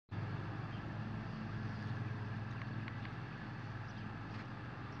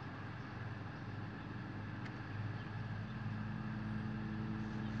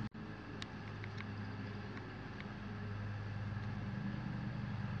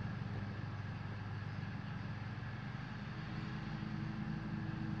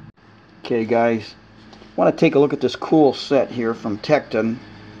Okay guys, I want to take a look at this cool set here from Tekton.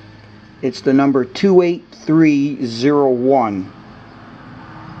 It's the number 28301.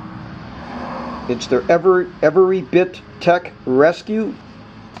 It's their EveryBit Tech Rescue.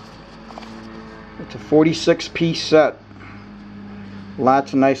 It's a 46-piece set.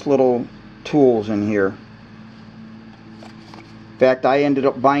 Lots of nice little tools in here. In fact, I ended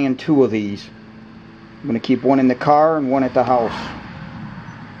up buying 2 of these. I'm going to keep one in the car and one at the house.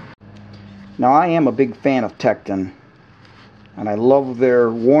 Now, I am a big fan of Tekton, and I love their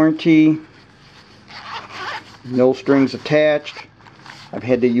warranty. No strings attached. I've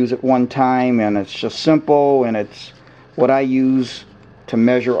had to use it one time, and it's just simple, and it's what I use to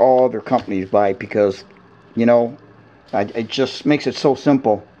measure all other companies by, because, you know, it just makes it so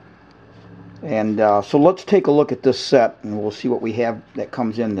simple. And so let's take a look at this set, and we'll see what we have that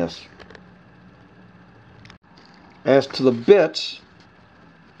comes in this. As to the bits,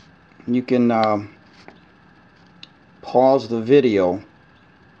 you can pause the video.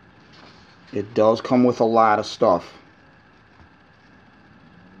 It does come with a lot of stuff.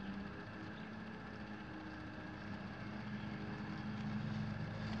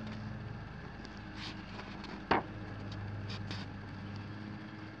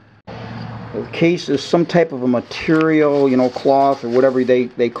 The case is some type of a material, you know, cloth or whatever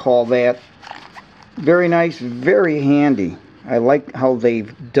they call that. Very nice, very handy. I like how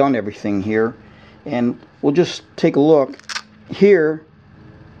they've done everything here. And we'll just take a look. Here,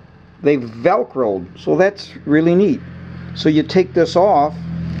 they've Velcroed, so that's really neat. So you take this off,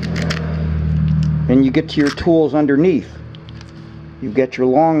 and you get to your tools underneath. You've got your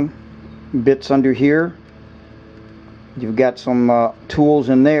long bits under here. You've got some tools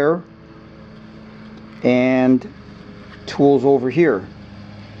in there, and tools over here.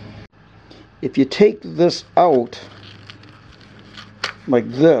 If you take this out like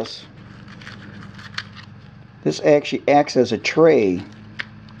this, this actually acts as a tray,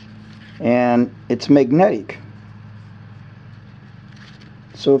 and it's magnetic.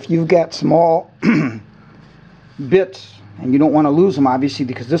 So if you've got small bits and you don't want to lose them, obviously,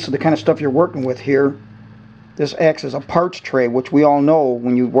 because this is the kind of stuff you're working with here, this acts as a parts tray, which we all know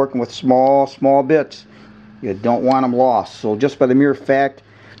when you're working with small bits, you don't want them lost. So just by the mere fact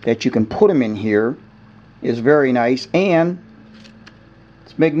that you can put them in here is very nice, and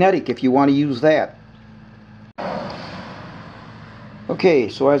it's magnetic if you want to use that. Okay,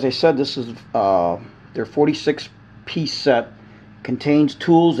 so as I said, this is their 46-piece set. Contains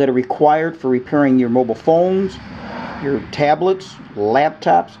tools that are required for repairing your mobile phones, your tablets,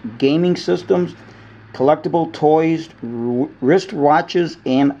 laptops, gaming systems, collectible toys, wrist watches,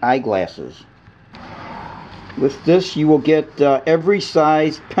 and eyeglasses. With this, you will get every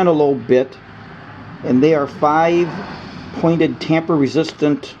size pentalobe bit, and they are 5 pointed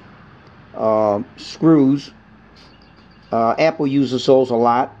tamper-resistant screws. Apple uses those a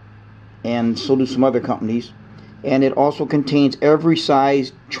lot, and so do some other companies. And it also contains every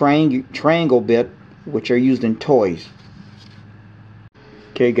size triangle bit, which are used in toys.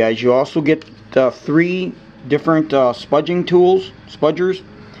 Okay, guys, you also get 3 different spudgers,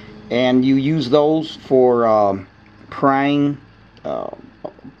 and you use those for prying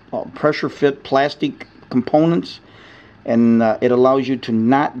pressure fit plastic components, and it allows you to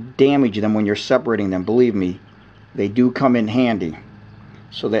not damage them when you're separating them. Believe me, they do come in handy,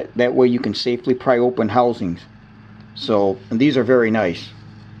 so that way you can safely pry open housings. So, and these are very nice.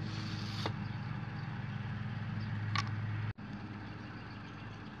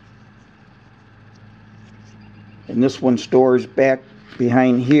 And this one stores back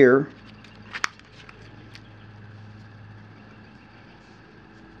behind here.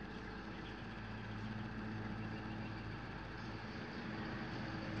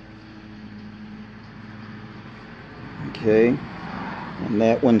 Okay, and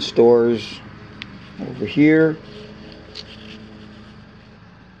that one stores over here.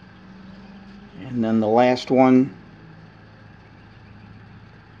 And then the last one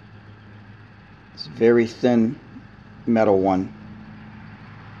is a very thin metal one.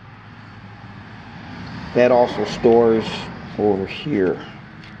 That also stores over here.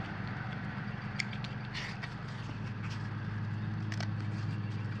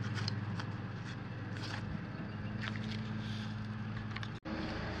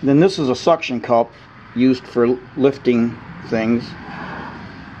 Then this is a suction cup used for lifting things.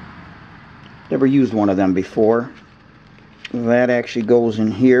 Never used one of them before. That actually goes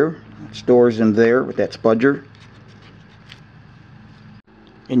in here. It stores in there with that spudger.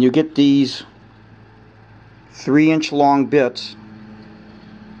 And you get these 3-inch long bits.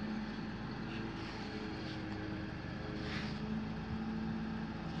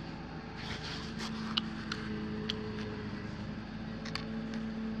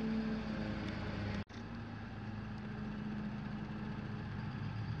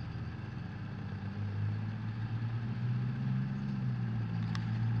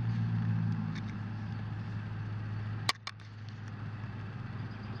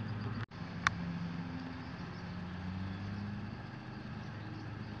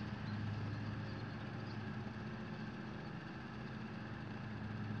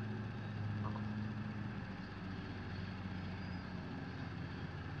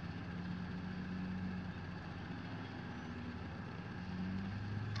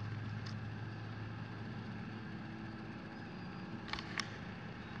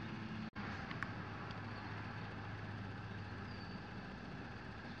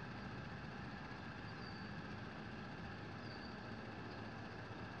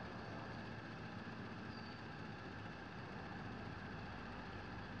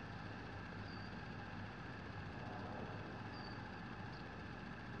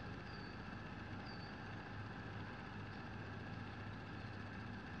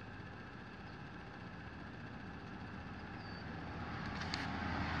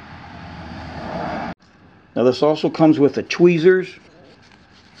 Now this also comes with the tweezers.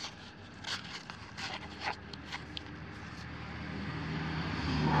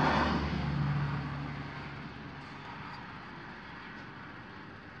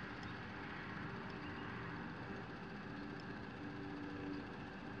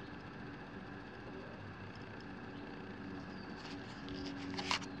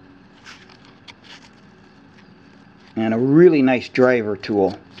 And a really nice driver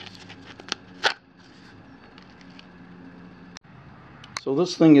tool. So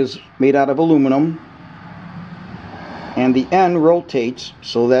this thing is made out of aluminum, and the end rotates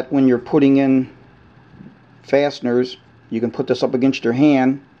so that when you're putting in fasteners, you can put this up against your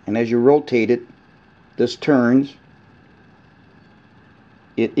hand, and as you rotate it, this turns.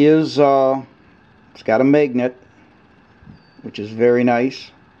 It is it's got a magnet, which is very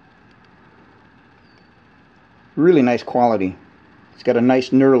nice. Really nice quality. It's got a nice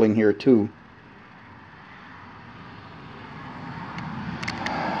knurling here too.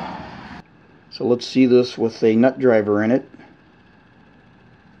 So let's see this with a nut driver in it.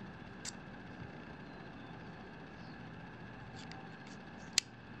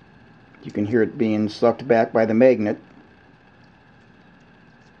 You can hear it being sucked back by the magnet.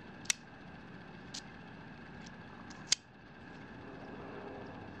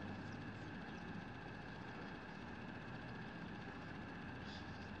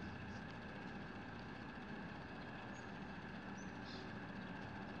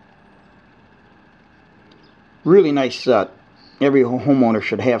 Really nice set. Every homeowner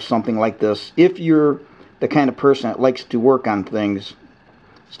should have something like this. If you're the kind of person that likes to work on things,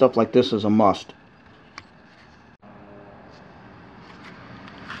 stuff like this is a must.